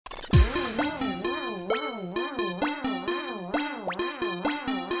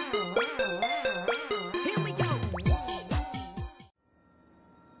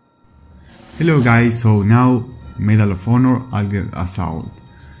Hello guys, so now Medal of Honor Alger Assault.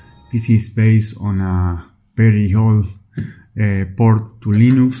 This is based on a very old port to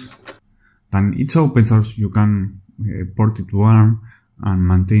Linux, and it's open source. You can port it to ARM and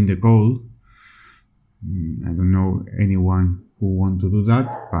maintain the code. I don't know anyone who want to do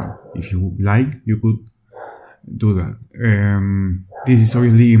that, but if you like, you could do that. This is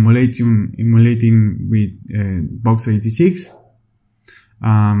obviously emulating with Box86.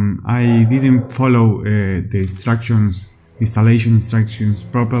 I didn't follow the installation instructions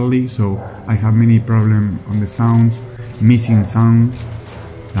properly, so I have many problems on the sounds, missing sounds,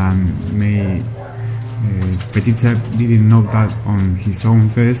 and Petit Seb didn't know that on his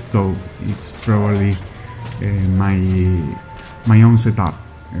own test, so it's probably my own setup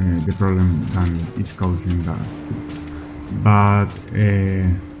the problem and it's causing that. But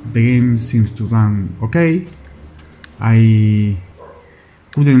the game seems to run okay. I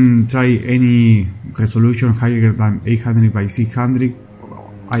couldn't try any resolution higher than 800 by 600.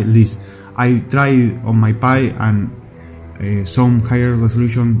 At least I tried on my Pi, and some higher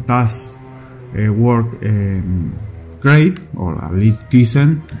resolution does work great, or at least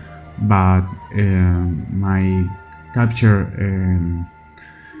decent, but my capture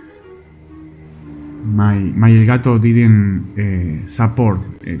my Elgato didn't support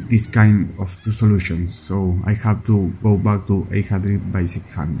this kind of solutions, so I have to go back to 800 by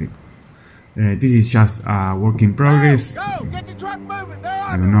 600. This is just a work in progress.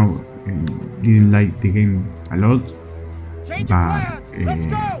 I don't know, didn't like the game a lot, but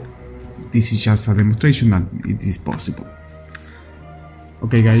this is just a demonstration that it is possible.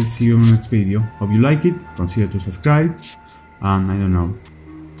 Okay guys, see you in the next video. Hope you like it, consider to subscribe, and I don't know,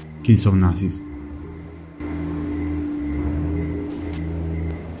 kill some Nazis.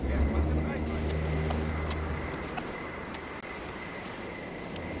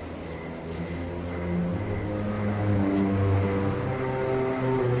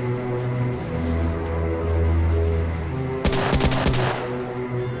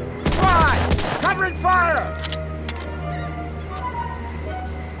 Fire!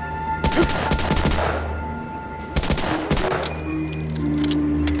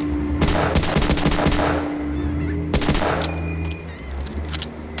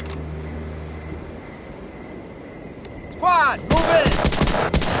 Squad, move in!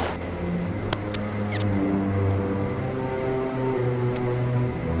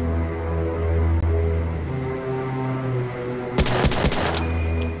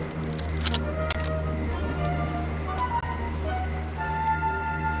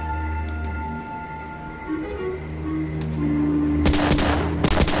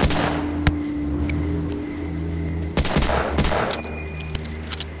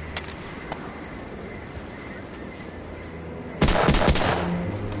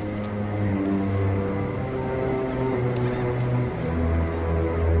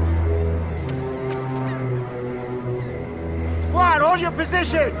 Hold your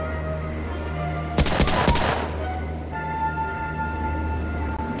position!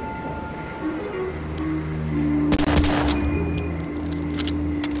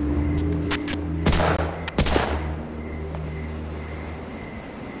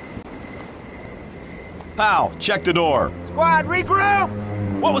 Pal, check the door. Squad, regroup!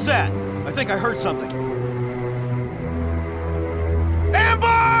 What was that? I think I heard something.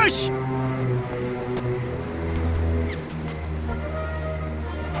 Ambush!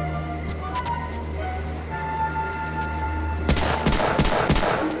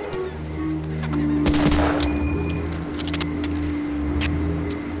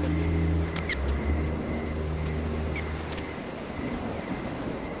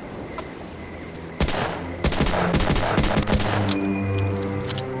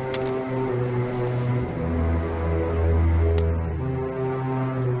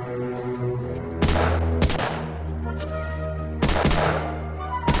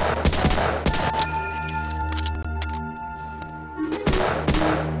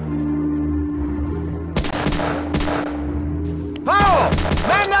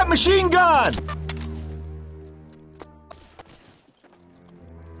 Man that machine gun!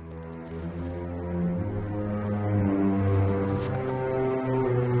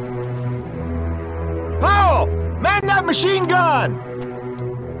 Powell! Man that machine gun!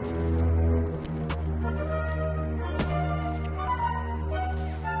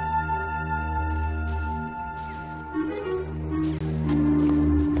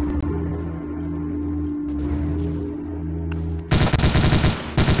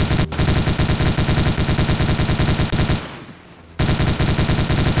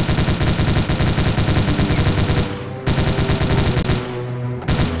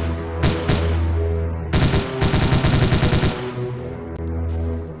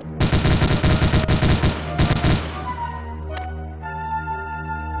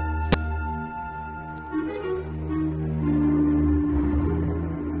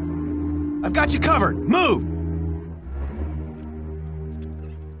 got you covered. Move!